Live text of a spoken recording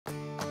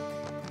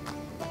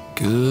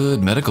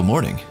Good medical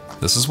morning.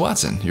 This is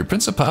Watson, your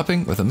Prince of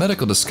Popping, with a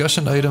medical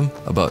discussion item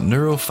about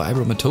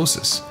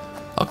neurofibromatosis.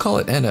 I'll call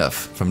it NF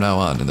from now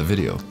on in the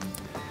video.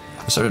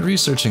 I started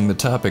researching the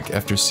topic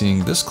after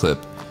seeing this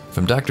clip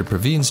from Dr.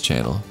 Praveen's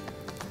channel.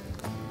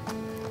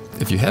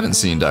 If you haven't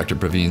seen Dr.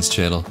 Praveen's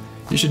channel,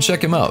 you should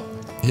check him out.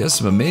 He has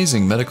some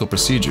amazing medical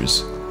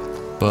procedures,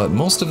 but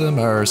most of them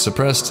are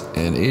suppressed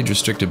and age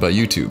restricted by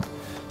YouTube.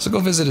 So go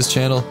visit his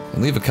channel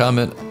and leave a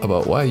comment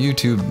about why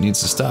YouTube needs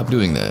to stop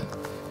doing that.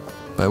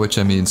 By which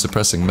I mean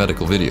suppressing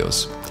medical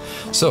videos.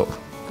 So,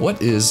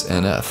 what is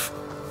NF?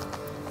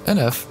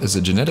 NF is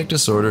a genetic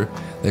disorder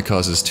that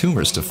causes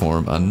tumors to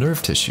form on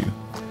nerve tissue.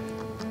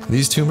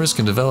 These tumors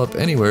can develop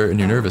anywhere in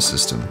your nervous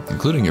system,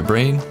 including your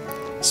brain,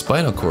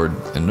 spinal cord,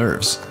 and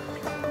nerves.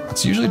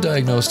 It's usually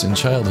diagnosed in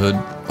childhood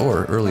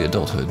or early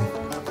adulthood.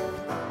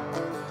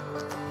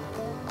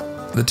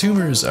 The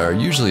tumors are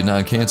usually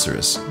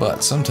non-cancerous,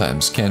 but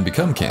sometimes can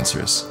become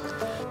cancerous.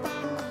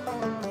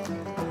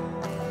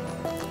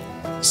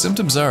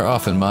 Symptoms are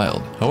often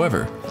mild.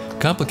 However,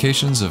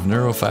 complications of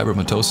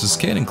neurofibromatosis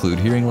can include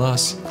hearing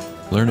loss,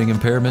 learning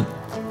impairment,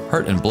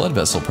 heart and blood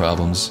vessel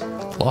problems,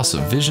 loss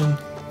of vision,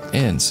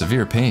 and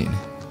severe pain.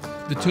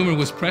 The tumor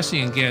was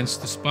pressing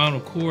against the spinal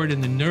cord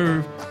and the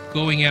nerve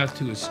going out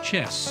to his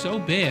chest so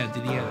bad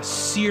that he had a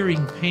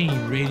searing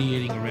pain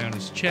radiating around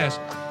his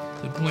chest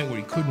to the point where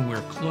he couldn't wear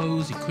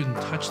clothes, he couldn't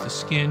touch the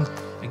skin,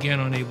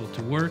 again unable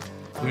to work.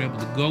 We were able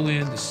to go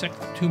in, dissect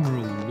the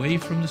tumor away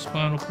from the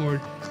spinal cord,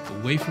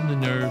 away from the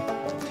nerve,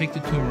 take the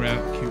tumor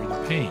out, cure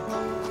the pain.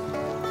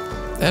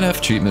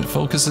 NF treatment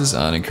focuses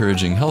on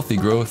encouraging healthy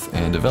growth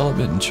and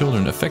development in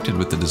children affected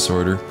with the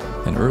disorder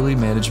and early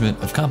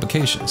management of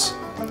complications.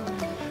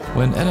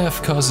 When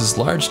NF causes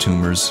large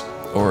tumors,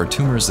 or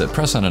tumors that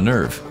press on a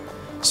nerve,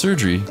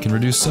 surgery can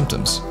reduce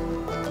symptoms.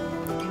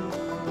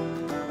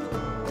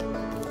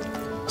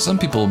 Some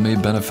people may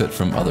benefit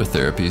from other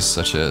therapies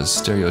such as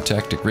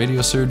stereotactic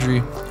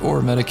radiosurgery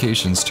or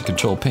medications to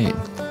control pain.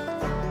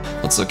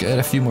 Let's look at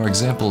a few more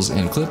examples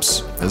and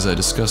clips as I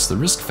discuss the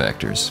risk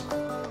factors.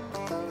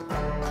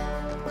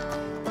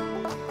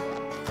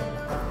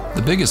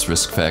 The biggest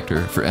risk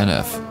factor for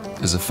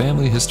NF is a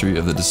family history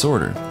of the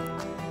disorder.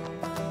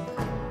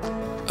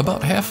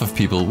 About half of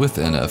people with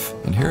NF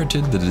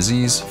inherited the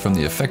disease from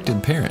the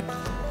affected parent.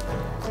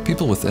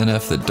 People with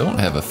NF that don't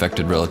have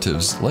affected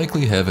relatives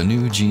likely have a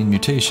new gene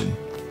mutation.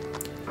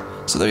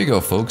 So there you go,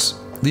 folks.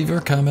 Leave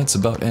your comments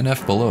about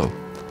NF below.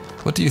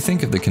 What do you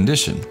think of the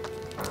condition?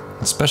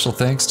 And special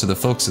thanks to the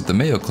folks at the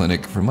Mayo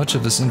Clinic for much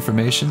of this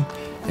information,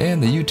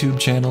 and the YouTube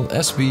channel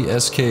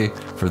SBSK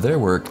for their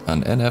work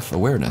on NF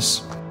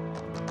awareness.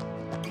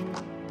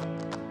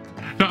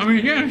 I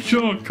mean, yeah,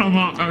 sure, come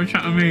up, have a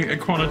chat with me,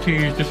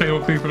 equalities,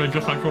 disabled people are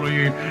just like all of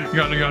you,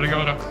 yada yada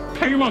yada.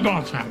 Pay my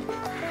God's hand.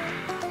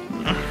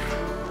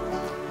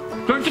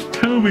 Don't just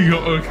tell me you're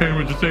okay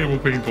with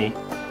disabled people.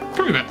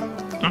 Prove it.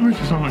 I make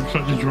you sound like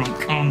such a drunk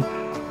con.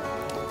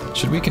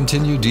 Should we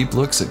continue deep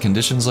looks at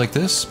conditions like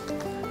this?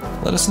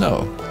 Let us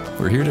know.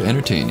 We're here to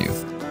entertain you.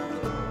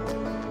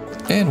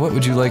 And what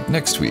would you like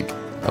next week?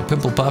 A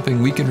pimple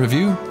popping weekend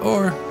review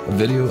or a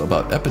video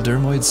about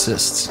epidermoid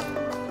cysts?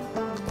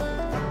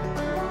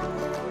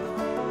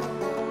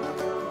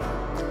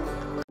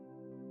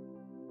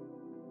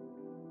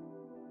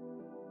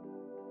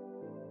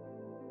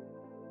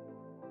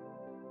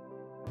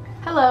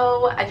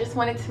 Hello, I just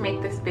wanted to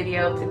make this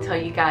video to tell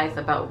you guys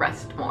about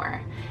Rest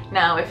More.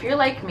 Now, if you're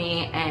like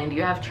me and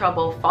you have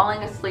trouble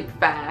falling asleep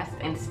fast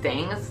and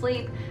staying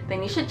asleep,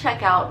 then you should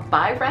check out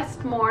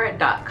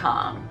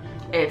buyrestmore.com.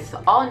 It's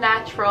all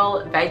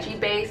natural, veggie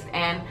based,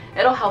 and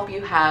it'll help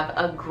you have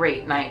a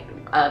great night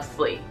of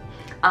sleep.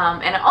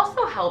 And it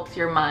also helps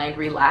your mind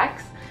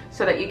relax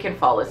so that you can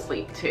fall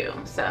asleep too.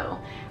 So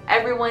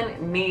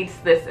everyone needs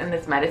this in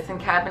this medicine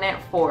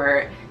cabinet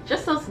for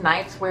just those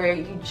nights where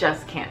you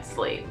just can't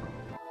sleep.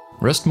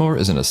 Rest More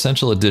is an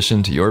essential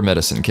addition to your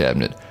medicine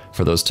cabinet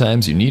for those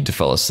times you need to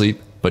fall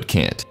asleep but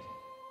can't.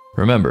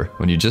 Remember,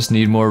 when you just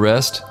need more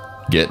rest,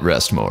 get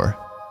Rest More.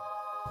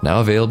 Now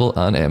available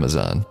on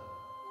Amazon.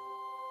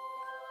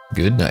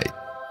 Good night.